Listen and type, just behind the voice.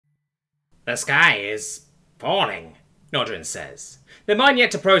The sky is falling, Nodrin says, their mind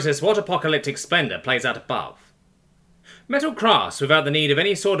yet to process what apocalyptic splendor plays out above. Metal crafts without the need of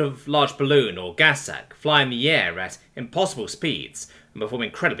any sort of large balloon or gas sack fly in the air at impossible speeds and perform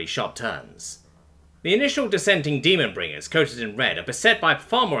incredibly sharp turns. The initial dissenting demon bringers coated in red are beset by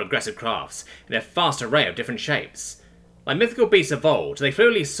far more aggressive crafts in a vast array of different shapes. Like mythical beasts of old, they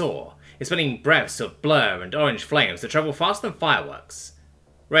fluidly soar, expelling breaths of blur and orange flames that travel faster than fireworks.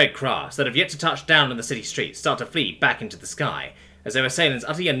 Red crafts that have yet to touch down on the city streets start to flee back into the sky as their assailants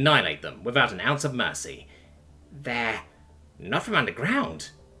utterly annihilate them without an ounce of mercy. They're not from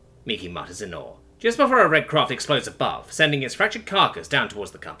underground, Miki mutters in awe, just before a red craft explodes above, sending its fractured carcass down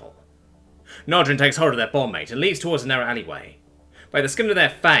towards the couple. Nodrin takes hold of their bondmate and leads towards a narrow alleyway. By the skin of their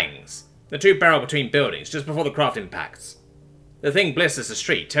fangs, the two barrel between buildings just before the craft impacts. The thing blisters the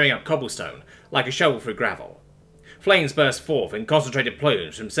street, tearing up cobblestone like a shovel through gravel. Flames burst forth in concentrated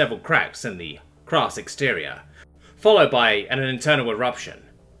plumes from several cracks in the craft's exterior, followed by an internal eruption.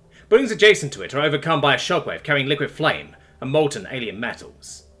 Buildings adjacent to it are overcome by a shockwave carrying liquid flame and molten alien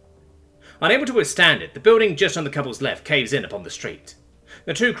metals. Unable to withstand it, the building just on the couple's left caves in upon the street.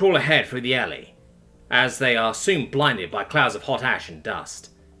 The two crawl ahead through the alley, as they are soon blinded by clouds of hot ash and dust.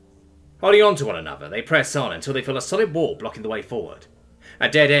 Holding on to one another, they press on until they feel a solid wall blocking the way forward. A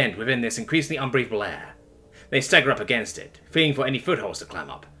dead end within this increasingly unbreathable air. They stagger up against it, feeling for any footholds to climb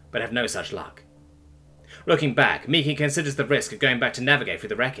up, but have no such luck. Looking back, Miki considers the risk of going back to navigate through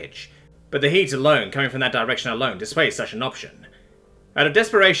the wreckage, but the heat alone coming from that direction alone dissuades such an option. Out of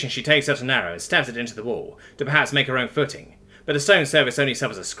desperation, she takes out an arrow and stabs it into the wall, to perhaps make her own footing, but the stone surface only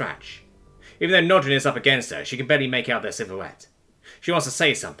suffers a scratch. Even though Nodrin is up against her, she can barely make out their silhouette. She wants to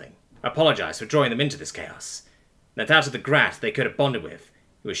say something, apologise for drawing them into this chaos. That out of the Grat they could have bonded with,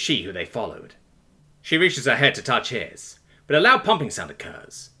 it was she who they followed. She reaches her head to touch his, but a loud pumping sound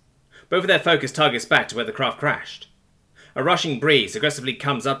occurs. Both of their focus targets back to where the craft crashed. A rushing breeze aggressively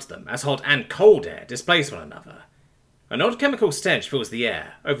comes up to them as hot and cold air displace one another. An odd chemical stench fills the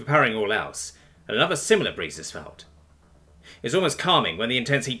air, overpowering all else, and another similar breeze is felt. It's almost calming when the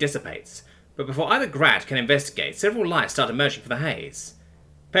intense heat dissipates, but before either Grat can investigate, several lights start emerging from the haze.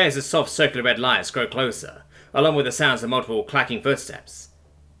 Pairs of soft circular red lights grow closer, along with the sounds of multiple clacking footsteps.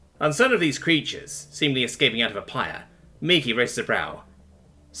 Uncertain of these creatures, seemingly escaping out of a pyre, Miki raises a brow.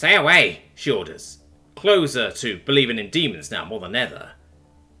 "Stay away," she orders, closer to believing in demons now more than ever.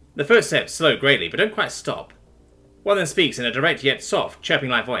 The footsteps slow greatly, but don't quite stop. One then speaks in a direct yet soft,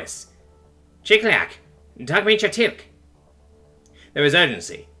 chirping-like voice. "Chikliak, tag me chatilk." There is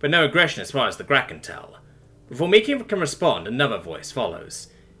urgency, but no aggression as far as the Grat can tell. Before Miki can respond, another voice follows.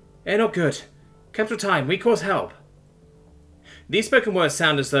 Not good. Capital time, we cause help." These spoken words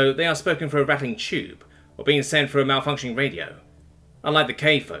sound as though they are spoken through a rattling tube, or being sent through a malfunctioning radio. Unlike the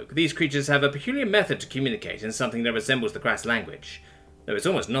cave-folk, these creatures have a peculiar method to communicate in something that resembles the Grat's language. Though it's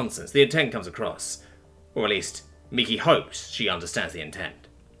almost nonsense, the intent comes across. Or at least, Miki hopes she understands the intent.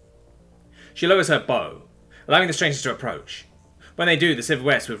 She lowers her bow, allowing the strangers to approach. When they do, the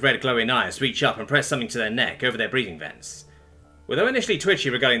silhouettes with red glowing eyes reach up and press something to their neck over their breathing vents. Although initially twitchy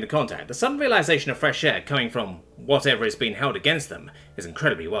regarding the contact, the sudden realization of fresh air coming from whatever is being held against them is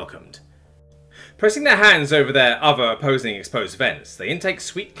incredibly welcomed. Pressing their hands over their other opposing exposed vents, they intake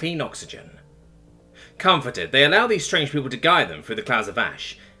sweet, clean oxygen. Comforted, they allow these strange people to guide them through the clouds of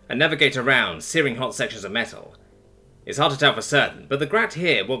ash and navigate around searing hot sections of metal. It's hard to tell for certain, but the Grat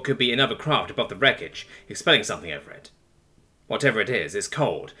hear what could be another craft above the wreckage, expelling something over it. Whatever it is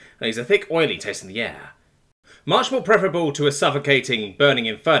cold, and leaves a thick, oily taste in the air. Much more preferable to a suffocating, burning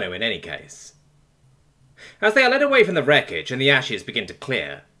inferno in any case. As they are led away from the wreckage and the ashes begin to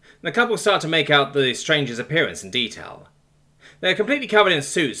clear, the couple start to make out the stranger's appearance in detail. They are completely covered in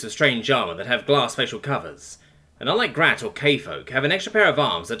suits of strange armour that have glass facial covers, and unlike Grat or K-folk, have an extra pair of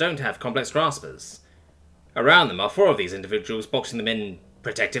arms that don't have complex graspers. Around them are 4 of these individuals boxing them in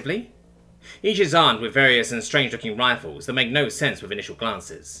protectively. Each is armed with various and strange-looking rifles that make no sense with initial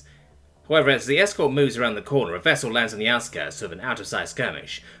glances. However, as the escort moves around the corner, a vessel lands on the outskirts of an out-of-sight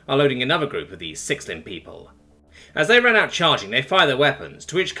skirmish, unloading another group of these 6-limbed people. As they run out charging, they fire their weapons,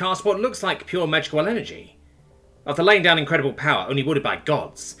 to which cast what looks like pure magical energy. After laying down incredible power only wielded by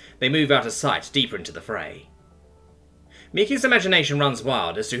gods, they move out of sight deeper into the fray. Miki's imagination runs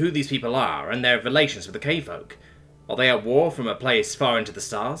wild as to who these people are and their relations with the K-folk. Are they at war from a place far into the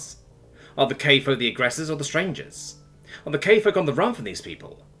stars? Are the K-folk the aggressors or the strangers? Are the K-folk on the run from these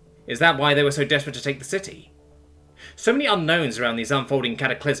people? Is that why they were so desperate to take the city? So many unknowns around these unfolding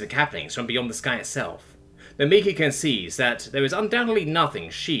cataclysmic happenings from beyond the sky itself, that Miki conceives that there is undoubtedly nothing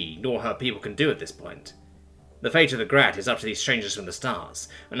she nor her people can do at this point. The fate of the Grat is up to these strangers from the stars,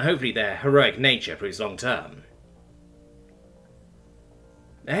 and hopefully their heroic nature proves long-term.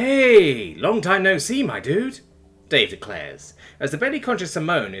 "Hey, long time no see, my dude," Dave declares, as the barely conscious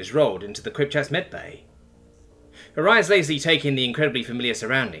Simone is rolled into the Quipchat's medbay. Her eyes lazily take in the incredibly familiar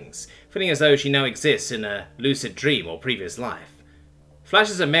surroundings, feeling as though she now exists in a lucid dream or previous life.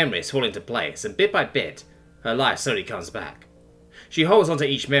 Flashes of memories fall into place, and bit by bit, her life slowly comes back. She holds onto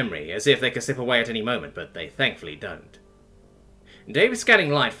each memory as if they could slip away at any moment, but they thankfully don't. Dave's scanning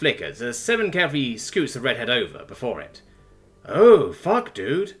light flickers as Seven carefully scoots the redhead over before it. "Oh, fuck,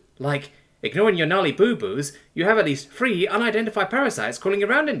 dude. Like, ignoring your gnarly boo-boos, you have at least 3 unidentified parasites crawling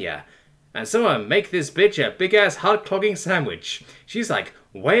around in ya. And someone make this bitch a big-ass heart-clogging sandwich. She's like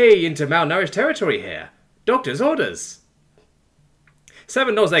way into malnourished territory here. Doctor's orders."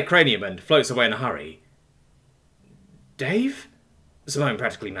 Seven nods their cranium and floats away in a hurry. "Dave?" Simone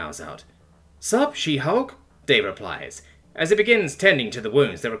practically mouths out. "Sup, She-Hulk?" Dave replies, as he begins tending to the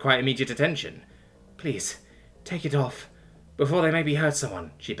wounds that require immediate attention. "Please, take it off, before they maybe hurt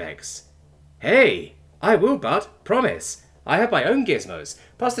someone," she begs. "Hey, I will, bud, promise. I have my own gizmos,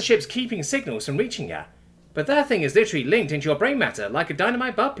 plus the ship's keeping signals from reaching ya. But that thing is literally linked into your brain matter like a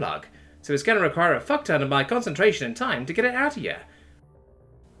dynamite butt plug, so it's gonna require a fuck ton of my concentration and time to get it out of ya.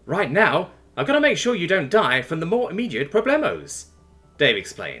 Right now, I've gotta make sure you don't die from the more immediate problemos," Dave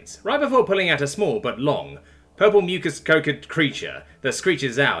explains, right before pulling out a small but long, purple mucus-coated creature that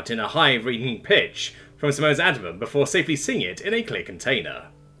screeches out in a high-ringing pitch from Simone's abdomen before safely seeing it in a clear container.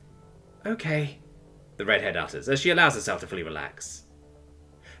 "Okay," the redhead utters as she allows herself to fully relax.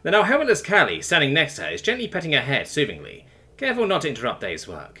 The now helmetless Callie standing next to her is gently petting her head soothingly, careful not to interrupt Dave's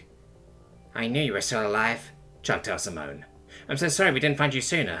work. "I knew you were still alive," Chuck tells Simone. "I'm so sorry we didn't find you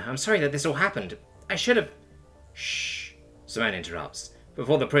sooner. I'm sorry that this all happened. I should have—" "Shh," Simone interrupts,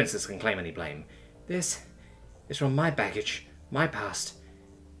 before the princess can claim any blame. "This is from my baggage, my past.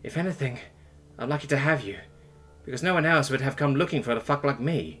 If anything, I'm lucky to have you, because no one else would have come looking for a fuck like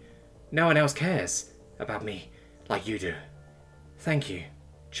me. No one else cares about me like you do. Thank you,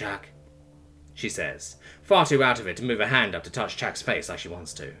 Chuck," she says, far too out of it to move a hand up to touch Chuck's face like she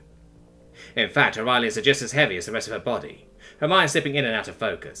wants to. In fact, her eyelids are just as heavy as the rest of her body, her mind slipping in and out of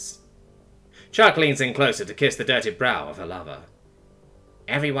focus. Chuck leans in closer to kiss the dirty brow of her lover.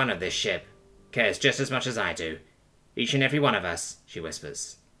 "Everyone of this ship cares just as much as I do. Each and every one of us," she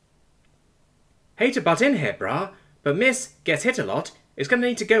whispers. "Hate to butt in here, brah, but Miss gets hit a lot. Is gonna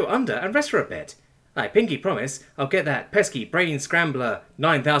need to go under and rest for a bit. I pinky promise I'll get that pesky brain scrambler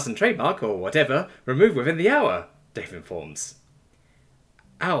 9000 trademark or whatever removed within the hour," Dave informs.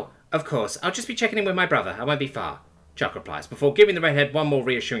 "Oh, of course, I'll just be checking in with my brother. I won't be far," Chuck replies, before giving the redhead one more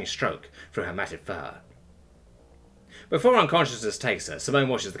reassuring stroke through her matted fur. Before unconsciousness takes her, Simone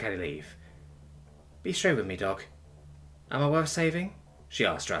watches the caddy leave. "Be straight with me, Doc. Am I worth saving?" she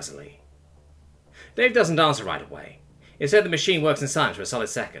asks drowsily. Dave doesn't answer right away. Instead, the machine works in silence for a solid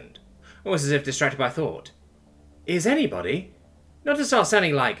second, almost as if distracted by thought. Is anybody? Not to start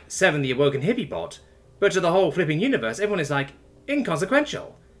sounding like Seven the Awoken Hippie Bot, but to the whole flipping universe, everyone is like,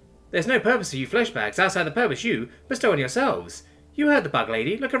 inconsequential. There's no purpose for you fleshbags outside the purpose you bestow on yourselves. You heard the bug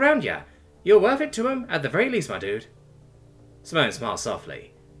lady, look around ya. You're worth it to 'em, at the very least, my dude. Simone smiles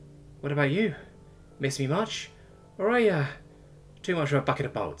softly. What about you? Miss me much? Or are ya too much for a bucket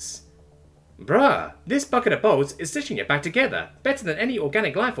of bolts? Bruh, this bucket of bolts is stitching it back together, better than any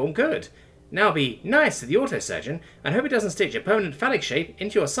organic life form could. Now be nice to the autosurgeon and hope it doesn't stitch a permanent phallic shape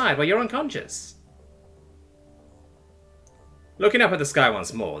into your side while you're unconscious. Looking up at the sky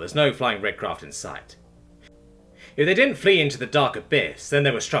once more, there's no flying red craft in sight. If they didn't flee into the dark abyss, then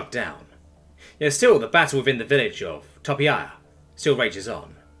they were struck down. Yet still the battle within the village of Topiaya still rages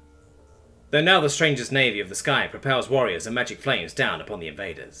on. Though now the strangest navy of the sky propels warriors and magic flames down upon the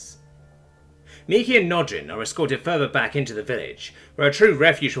invaders. Miki and Nodrin are escorted further back into the village, where a true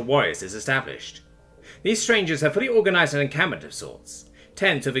refuge for warriors is established. These strangers have fully organised an encampment of sorts.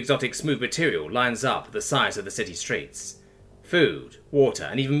 Tents of exotic smooth material lines up the sides of the city streets. Food, water,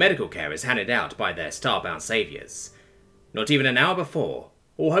 and even medical care is handed out by their starbound saviours. Not even an hour before,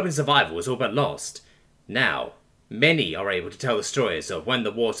 all hope in survival was all but lost. Now, many are able to tell the stories of when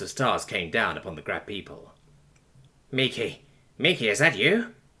the wars of stars came down upon the Grab people. Miki, is that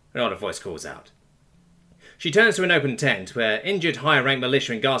you? An older voice calls out. She turns to an open tent where injured higher-ranked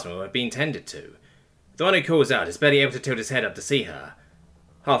militia and guardsmen were being tended to. The one who calls out is barely able to tilt his head up to see her.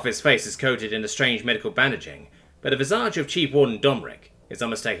 Half his face is coated in a strange medical bandaging, but the visage of Chief Warden Domric is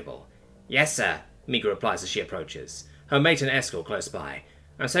unmistakable. Yes, sir, Mika replies as she approaches, her mate and escort close by.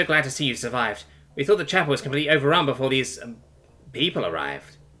 I'm so glad to see you survived. We thought the chapel was completely overrun before these people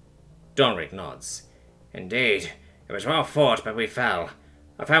arrived. Domric nods. Indeed. It was well fought, but we fell.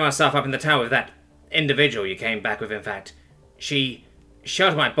 I found myself up in the tower with that individual you came back with, in fact. She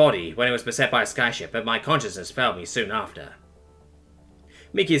sheltered my body when it was beset by a skyship, but my consciousness failed me soon after.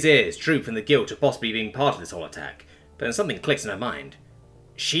 Mickey's ears droop from the guilt of possibly being part of this whole attack, but then something clicks in her mind.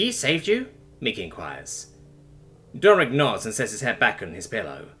 She saved you? Mickey inquires. Doric nods and sets his head back on his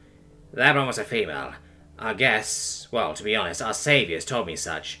pillow. That one was a female. I guess, well, to be honest, our saviors told me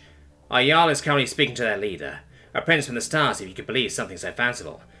such. Our Jarl is currently speaking to their leader, a prince from the stars, if you could believe something so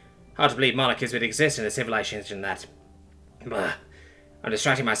fanciful. Hard to believe monarchies would exist in a civilization that... Blah. I'm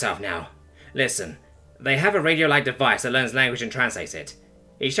distracting myself now. Listen, they have a radio-like device that learns language and translates it.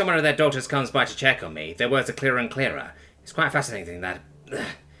 Each time one of their daughters comes by to check on me, their words are clearer and clearer. It's quite fascinating that...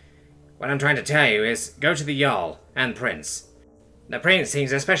 What I'm trying to tell you is, go to the Jarl and Prince. The Prince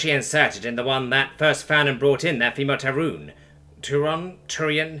seems especially inserted in the one that first found and brought in that female Tarun.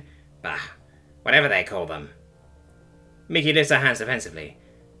 Turian? Bah, whatever they call them. Mickey lifts her hands defensively.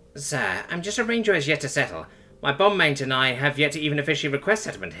 Sir, I'm just a ranger who has yet to settle. My bondmate and I have yet to even officially request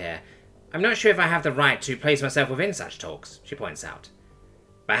settlement here. I'm not sure if I have the right to place myself within such talks, she points out.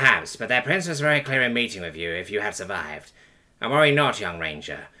 Perhaps, but their prince was very clear in meeting with you if you had survived. And worry not, young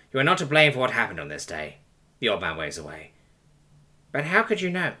ranger. You are not to blame for what happened on this day. The old man waves away. But how could you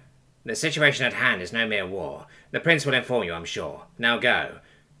know? The situation at hand is no mere war. The prince will inform you, I'm sure. Now go.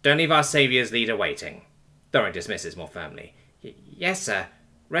 Don't leave our saviour's leader waiting. Doric dismisses more firmly. Yes, sir.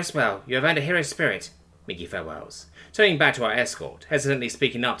 Rest well. You have earned a hero's spirit. Mickey farewells. Turning back to our escort, hesitantly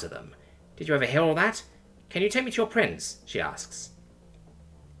speaking up to them. Did you ever hear all that? Can you take me to your prince? She asks.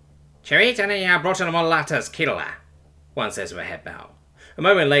 Tshirt and brought on latas killa, one says with a head bow. A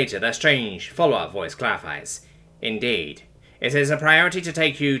moment later, their strange follow-up voice clarifies. Indeed. It is a priority to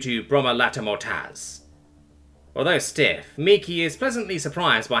take you to Broma Lata Mortaz. Although stiff, Mickey is pleasantly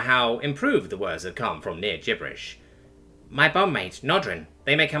surprised by how improved the words have come from near gibberish. My bondmate, Nodrin,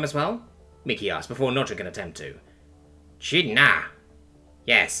 they may come as well? Mickey asks before Nodrin can attempt to. Chidna.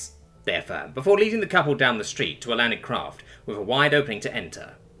 Yes, they affirm, before leading the couple down the street to a landed craft with a wide opening to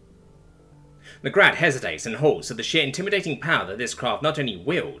enter. The Grat hesitates and halts at the sheer intimidating power that this craft not only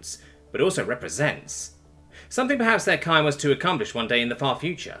wields, but also represents. Something perhaps their kind was to accomplish one day in the far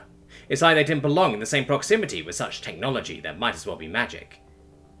future. It's like they didn't belong in the same proximity with such technology that might as well be magic.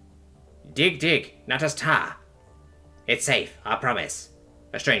 Dig, natas ta. It's safe, I promise,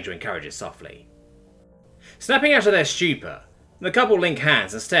 a stranger encourages softly. Snapping out of their stupor, the couple link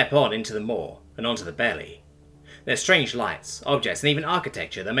hands and step on into the moor and onto the belly. There's strange lights, objects, and even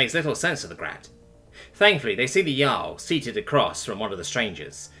architecture that makes little sense to the Grat. Thankfully, they see the Jarl seated across from one of the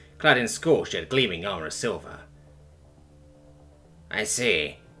strangers, clad in scorched yet gleaming armor of silver. I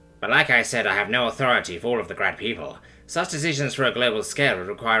see. But like I said, I have no authority for all of the Grat people. Such decisions for a global scale would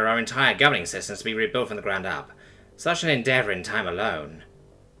require our entire governing systems to be rebuilt from the ground up. Such an endeavor in time alone,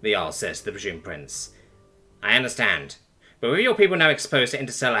 the Jarl says to the presumed prince. I understand. But with your people now exposed to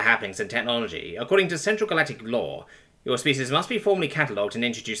interstellar happenings and technology, according to Central Galactic law, your species must be formally catalogued and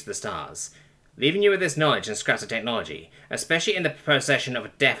introduced to the stars. Leaving you with this knowledge and scraps of technology, especially in the possession of a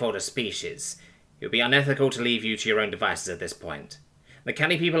Deathworlder species, it would be unethical to leave you to your own devices at this point. The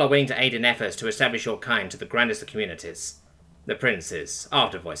Cali people are willing to aid in efforts to establish your kind to the grandest of communities. The prince's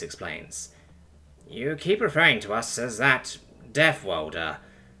after voice explains. You keep referring to us as that Deathworlder.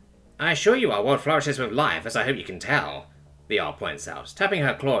 I assure you our world flourishes with life, as I hope you can tell, the Jarl points out, tapping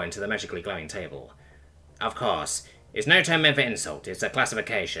her claw into the magically glowing table. Of course, it's no term meant for insult, it's a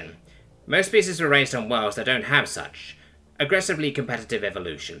classification. Most species were raised on worlds that don't have such aggressively competitive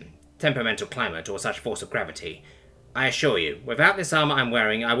evolution, temperamental climate, or such force of gravity. I assure you, without this armor I'm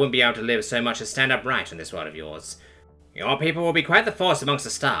wearing, I wouldn't be able to live so much as stand upright in this world of yours. Your people will be quite the force amongst the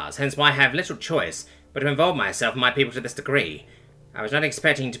stars, hence why I have little choice but to involve myself and my people to this degree. I was not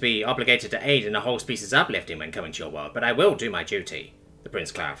expecting to be obligated to aid in a whole species uplifting when coming to your world, but I will do my duty, the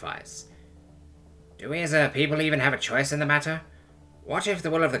prince clarifies. Do we as a people even have a choice in the matter? What if the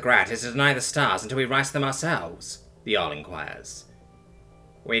will of the Grat is to deny the stars until we rise to them ourselves? The Jarl inquires.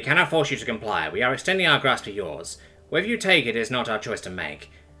 We cannot force you to comply. We are extending our grasp to yours. Whether you take it is not our choice to make.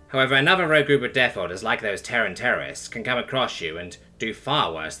 However, another rogue group of Deathworders like those Terran terrorists can come across you and do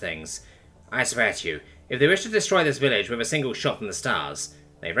far worse things. I swear to you, if they wish to destroy this village with a single shot from the stars,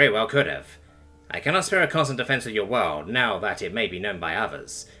 they very well could have. I cannot spare a constant defense of your world, now that it may be known by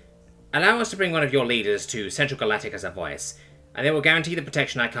others. Allow us to bring one of your leaders to Central Galactic as a voice, and they will guarantee the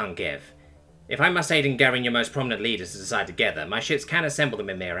protection I can't give. If I must aid in gathering your most prominent leaders to decide together, my ships can assemble them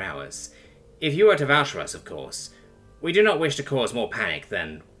in mere hours. If you were to vouch for us, of course. We do not wish to cause more panic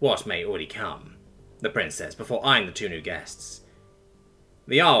than what may already come, the prince says, before eyeing the two new guests.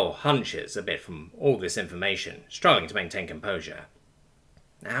 The Jarl hunches a bit from all this information, struggling to maintain composure.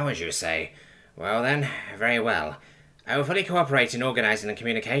 Now, as you say. Well then, very well. I will fully cooperate in organising and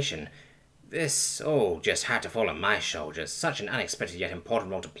communication. This all just had to fall on my shoulders, such an unexpected yet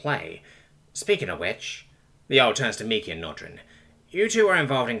important role to play. Speaking of which, the Jarl turns to Miki and Oberynne. You two were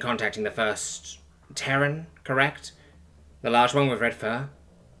involved in contacting the first Terran, correct? The large one with red fur?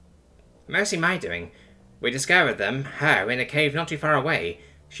 Mostly my doing. We discovered them, her, in a cave not too far away.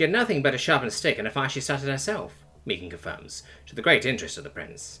 She had nothing but a sharpened stick and a fire she started herself, Miki confirms, to the great interest of the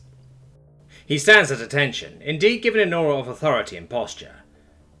prince. He stands at attention, indeed given an aura of authority and posture.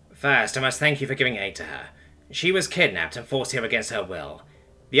 First, I must thank you for giving aid to her. She was kidnapped and forced here against her will.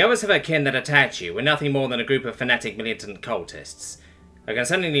 The others of her kin that attacked you were nothing more than a group of fanatic militant cultists. A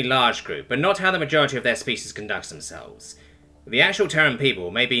concerningly large group, but not how the majority of their species conducts themselves. The actual Terran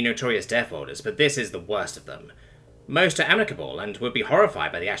people may be notorious Deathworlders, but this is the worst of them. Most are amicable and would be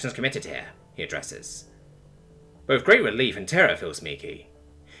horrified by the actions committed here, he addresses. Both great relief and terror fills Miki.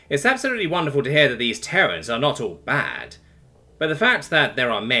 It's absolutely wonderful to hear that these Terrans are not all bad, but the fact that there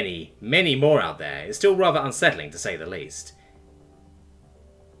are many, many more out there is still rather unsettling to say the least.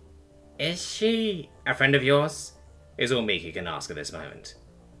 Is she a friend of yours? Is all Miki can ask at this moment.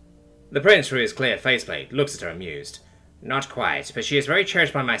 The prince, through his clear faceplate, looks at her amused. Not quite, but she is very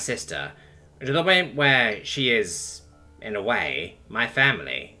cherished by my sister, to the point where she is, in a way, my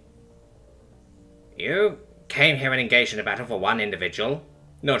family. You came here and engaged in a battle for one individual?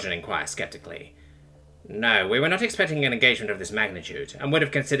 Oberynne inquires skeptically. No, we were not expecting an engagement of this magnitude, and would have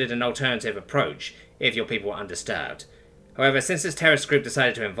considered an alternative approach if your people were undisturbed. However, since this terrorist group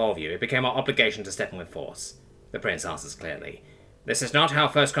decided to involve you, it became our obligation to step in with force. The prince answers clearly. This is not how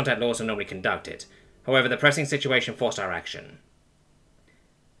first contact laws are normally conducted. However, the pressing situation forced our action.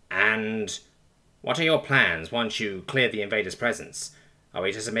 And what are your plans once you clear the invaders' presence? Are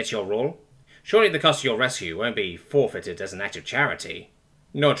we to submit to your rule? Surely the cost of your rescue won't be forfeited as an act of charity.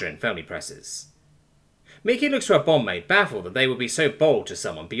 Oberynne firmly presses. Miki looks to her bondmate, baffled that they would be so bold to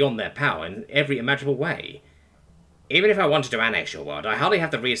someone beyond their power in every imaginable way. Even if I wanted to annex your world, I hardly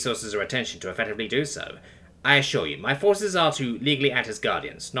have the resources or attention to effectively do so. I assure you, my forces are to legally act as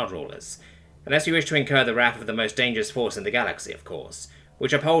guardians, not rulers. Unless you wish to incur the wrath of the most dangerous force in the galaxy, of course,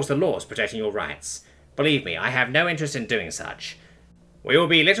 which upholds the laws protecting your rights. Believe me, I have no interest in doing such. We will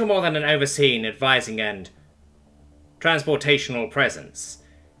be little more than an overseeing, advising, and transportational presence.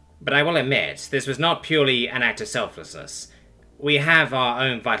 But I will admit, this was not purely an act of selflessness. We have our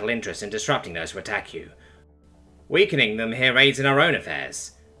own vital interest in disrupting those who attack you. Weakening them here aids in our own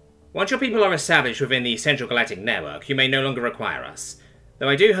affairs. Once your people are established within the Central Galactic Network, you may no longer require us. Though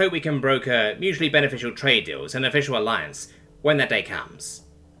I do hope we can broker mutually beneficial trade deals and official alliance when that day comes.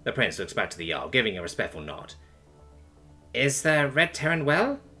 The prince looks back to the Jarl, giving a respectful nod. Is the Red Terran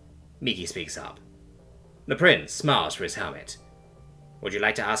well? Miki speaks up. The prince smiles through his helmet. Would you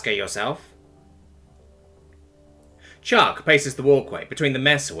like to ask her yourself? Chuck paces the walkway between the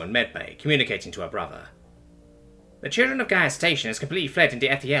mess hall and medbay, communicating to her brother. The children of Gaia Station has completely fled into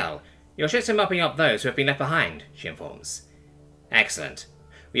FTL. Your ships are mopping up those who have been left behind, she informs. Excellent.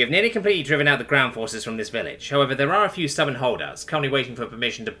 We have nearly completely driven out the ground forces from this village. However, there are a few stubborn holdouts, currently waiting for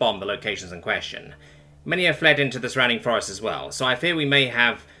permission to bomb the locations in question. Many have fled into the surrounding forest as well, so I fear we may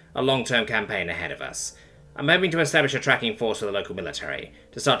have a long-term campaign ahead of us. I'm hoping to establish a tracking force for the local military,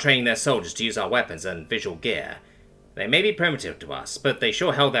 to start training their soldiers to use our weapons and visual gear. They may be primitive to us, but they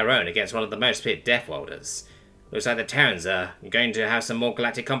sure held their own against one of the most feared Deathworlders. Looks like the Terrans are going to have some more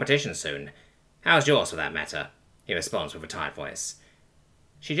galactic competition soon. How's yours, for that matter? He responds with a tired voice.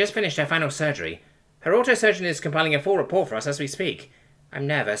 She just finished her final surgery. Her autosurgeon is compiling a full report for us as we speak. I'm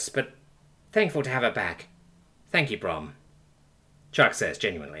nervous, but thankful to have her back. Thank you, Brom. Chuck says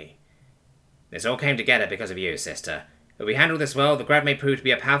genuinely. This all came together because of you, sister. If we handle this well, the Grad may prove to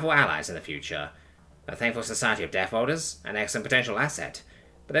be a powerful allies in the future. A thankful society of Deathworlders, an excellent potential asset.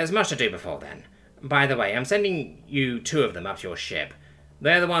 But there's much to do before then. By the way, I'm sending you 2 of them up to your ship.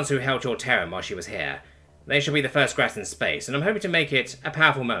 They're the ones who held your Terran while she was here. They shall be the first Grats in space, and I'm hoping to make it a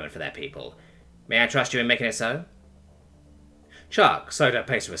powerful moment for their people. May I trust you in making it so? Chuck slowed her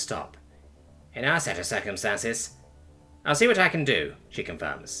pace to a stop. In our set of circumstances. I'll see what I can do, she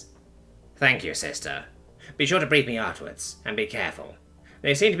confirms. Thank you, sister. Be sure to brief me afterwards, and be careful.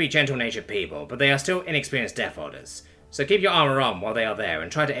 They seem to be gentle-natured people, but they are still inexperienced Deathworlders, so keep your armor on while they are there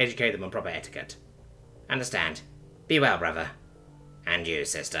and try to educate them on proper etiquette. Understand. Be well, brother. And you,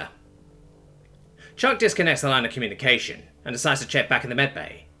 sister. Chuck disconnects the line of communication and decides to check back in the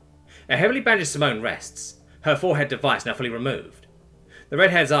medbay. A heavily bandaged Simone rests, her forehead device now fully removed. The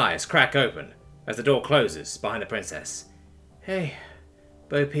redhead's eyes crack open as the door closes behind the princess. Hey,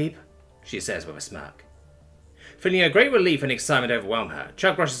 Bo Peep, she says with a smirk. Feeling a great relief and excitement overwhelm her,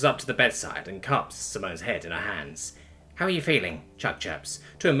 Chuck rushes up to the bedside and cups Simone's head in her hands. How are you feeling? Chuck chirps,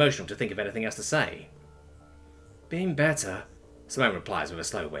 too emotional to think of anything else to say. Being better, Simone replies with a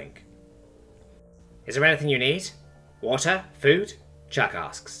slow wink. Is there anything you need? Water? Food? Chuck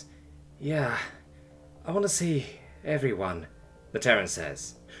asks. Yeah, I want to see everyone, the Terran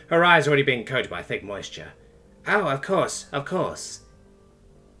says, her eyes already being coated by thick moisture. Oh, of course, of course.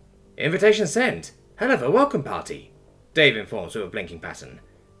 Invitation sent. Hell of a welcome party, Dave informs with a blinking pattern.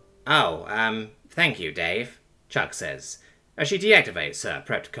 Oh, thank you, Dave, Chuck says, as she deactivates her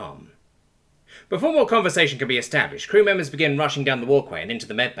prepped comm. Before more conversation can be established, crew members begin rushing down the walkway and into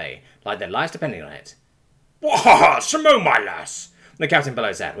the medbay, like their lives depending on it. Wah, Simone, my lass! The captain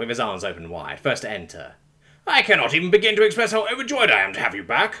bellows out, with his arms open wide, first to enter. I cannot even begin to express how overjoyed I am to have you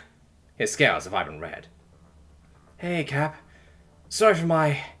back. His scales are vibrant red. Hey, Cap. Sorry for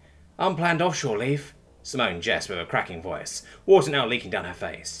my unplanned offshore leave, Simone jests with a cracking voice, water now leaking down her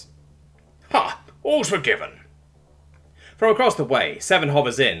face. Ha! All's forgiven. From across the way, Seven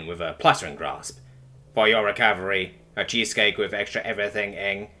hovers in with a plattering grasp. For your recovery, a cheesecake with extra everything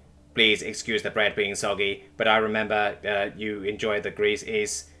in. Please excuse the bread being soggy, but I remember you enjoy the grease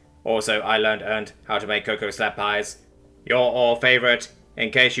is. Also, I earned how to make cocoa slab pies. Your all favourite,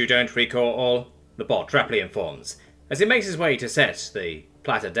 in case you don't recall all, the bot rapidly informs, as he makes his way to set the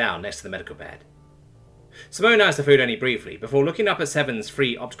platter down next to the medical bed. Simone eyes the food only briefly, before looking up at Seven's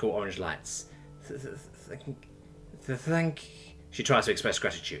free optical orange lights. Thank... She tries to express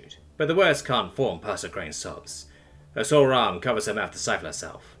gratitude, but the words can't form past her grain sobs. Her sore arm covers her mouth to stifle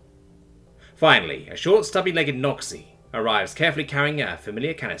herself. Finally, a short, stubby-legged Noxie arrives carefully carrying a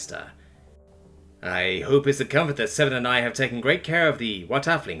familiar canister. I hope it's a comfort that Seven and I have taken great care of the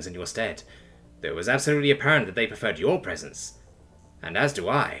Wataflings in your stead, though it was absolutely apparent that they preferred your presence. And as do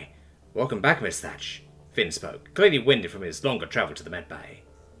I. Welcome back, Miss Thatch, Finn spoke, clearly winded from his longer travel to the medbay.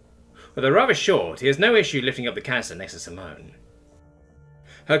 Although rather short, he has no issue lifting up the canister next to Simone.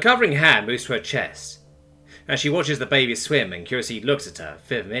 Her covering hand moves to her chest, as she watches the baby swim and curiously looks at her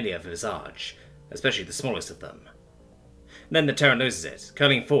familiar visage, especially the smallest of them. Then the Terran loses it,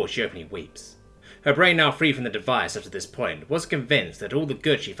 curling forward she openly weeps. Her brain now free from the device up to this point, wasn't convinced that all the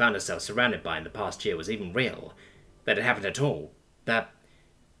good she found herself surrounded by in the past year was even real, that it happened at all, that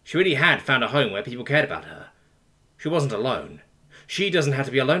she really had found a home where people cared about her. She wasn't alone. She doesn't have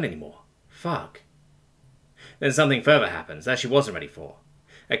to be alone anymore. Fuck. Then something further happens that she wasn't ready for.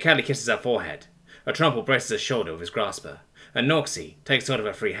 A Kelly kisses her forehead, a Trumple braces her shoulder with his grasper, a Noxie takes hold of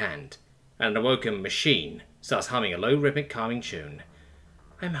her free hand, and an awoken machine starts humming a low rhythmic calming tune.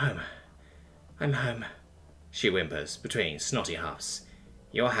 I'm home, she whimpers between snotty huffs.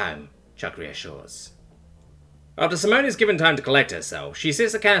 You're home, Chuck reassures. After Simone is given time to collect herself, she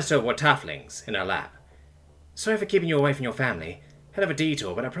sits the canister of Wataflings in her lap. Sorry for keeping you away from your family. Hell of a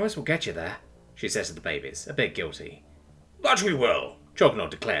detour, but I promise we'll get you there, she says to the babies, a bit guilty. That we will, Chognod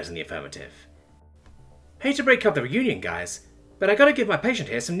declares in the affirmative. Hate to break up the reunion, guys, but I gotta give my patient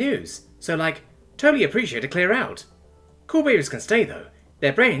here some news, so totally appreciate a clear out. Cool babies can stay though.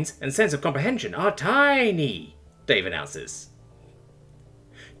 Their brains and sense of comprehension are tiny, Dave announces.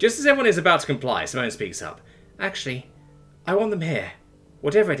 Just as everyone is about to comply, Simone speaks up. Actually, I want them here.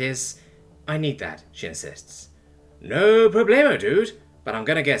 Whatever it is, I need that, she insists. No problemo, dude, but I'm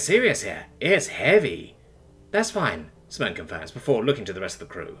gonna get serious here. It's heavy. That's fine, Simone confirms before looking to the rest of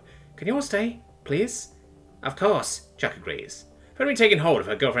the crew. Can you all stay, please? Of course, Chuck agrees, firmly taking hold of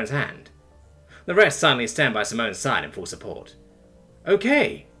her girlfriend's hand. The rest silently stand by Simone's side in full support.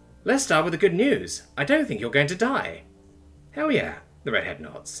 Okay, let's start with the good news. I don't think you're going to die. Hell yeah, the redhead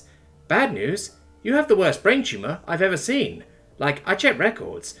nods. Bad news? You have the worst brain tumour I've ever seen. I checked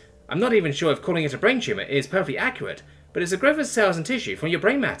records. I'm not even sure if calling it a brain tumour is perfectly accurate, but it's a growth of cells and tissue from your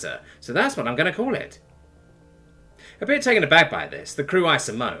brain matter, so that's what I'm going to call it. A bit taken aback by this, the crew eyes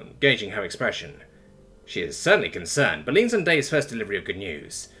Simone, gauging her expression. She is certainly concerned, but leans on Dave's first delivery of good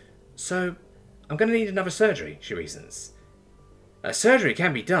news. So, I'm going to need another surgery, she reasons. A surgery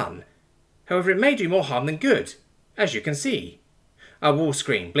can be done, however it may do more harm than good, as you can see. Our wall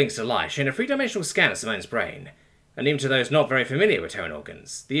screen blinks to life, showing a three-dimensional scan of Simone's brain, and even to those not very familiar with Terran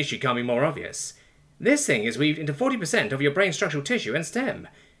organs, the issue can't be more obvious. This thing is weaved into 40% of your brain's structural tissue and stem.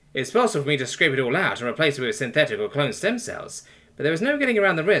 It's possible for me to scrape it all out and replace it with synthetic or cloned stem cells, but there is no getting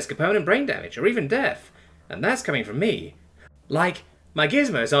around the risk of permanent brain damage, or even death, and that's coming from me. My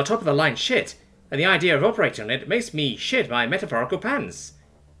gizmos are top-of-the-line shit, and the idea of operating on it makes me shit my metaphorical pants.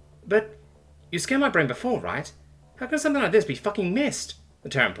 But you scanned my brain before, right? How can something like this be fucking missed? The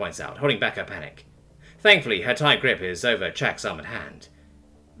Terran points out, holding back her panic. Thankfully, her tight grip is over Chuck's arm and hand.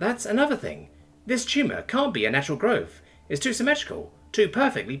 that's another thing. This tumour can't be a natural growth. It's too symmetrical, too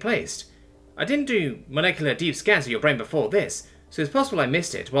perfectly placed. I didn't do molecular deep scans of your brain before this, so it's possible I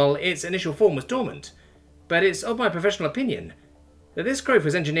missed it while its initial form was dormant. But it's of my professional opinion that this growth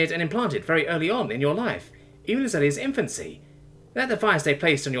was engineered and implanted very early on in your life, even as early as infancy. That device they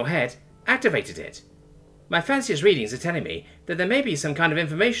placed on your head activated it. My fanciest readings are telling me that there may be some kind of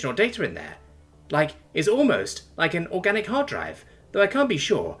information or data in there. Like, it's almost like an organic hard drive, though I can't be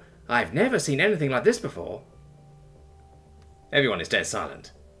sure. I've never seen anything like this before. Everyone is dead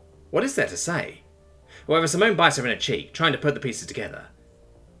silent. What is there to say? However, Simone bites her in her cheek, trying to put the pieces together.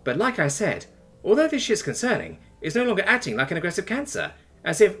 But like I said, although this shit's concerning, it's no longer acting like an aggressive cancer,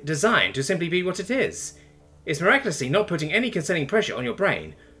 as if designed to simply be what it is. It's miraculously not putting any concerning pressure on your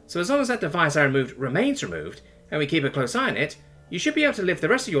brain, so as long as that device I removed remains removed, and we keep a close eye on it, you should be able to live the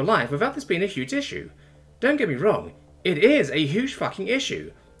rest of your life without this being a huge issue. Don't get me wrong, it is a huge fucking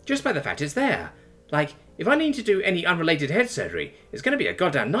issue, just by the fact it's there. Like, if I need to do any unrelated head surgery, it's going to be a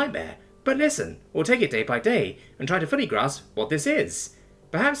goddamn nightmare. But listen, we'll take it day by day, and try to fully grasp what this is.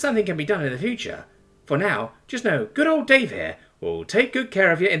 Perhaps something can be done in the future. For now, just know good old Dave here will take good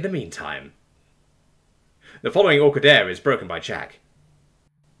care of you in the meantime. The following awkward air is broken by Jack.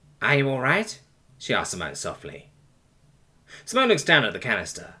 Are you alright? She asks Simone softly. Simone looks down at the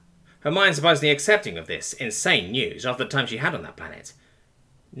canister, her mind supposedly accepting of this insane news after the time she had on that planet.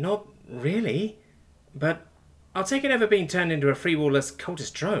 Not really, but I'll take it over being turned into a free-will-less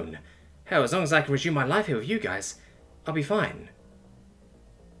cultist drone. Hell, as long as I can resume my life here with you guys, I'll be fine.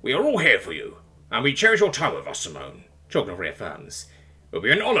 We are all here for you, and we cherish your time with us, Simone, Chocolate reaffirms. It will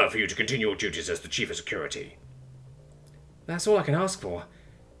be an honour for you to continue your duties as the Chief of Security. That's all I can ask for.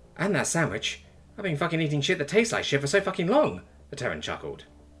 And that sandwich. I've been fucking eating shit that tastes like shit for so fucking long, the Terran chuckled.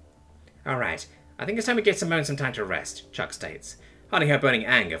 Alright, I think it's time we give Simone some time to rest, Chuck states, hiding her burning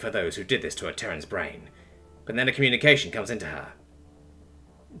anger for those who did this to her Terran's brain. But then a communication comes into her.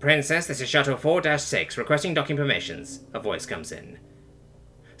 Princess, this is Shuttle 4-6, requesting docking permissions, a voice comes in.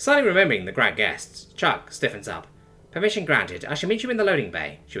 Suddenly remembering the grad guests, Chuck stiffens up. Permission granted. I shall meet you in the loading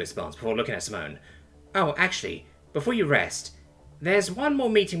bay, she responds before looking at Simone. Oh, actually, before you rest, there's one more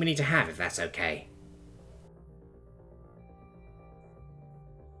meeting we need to have if that's okay.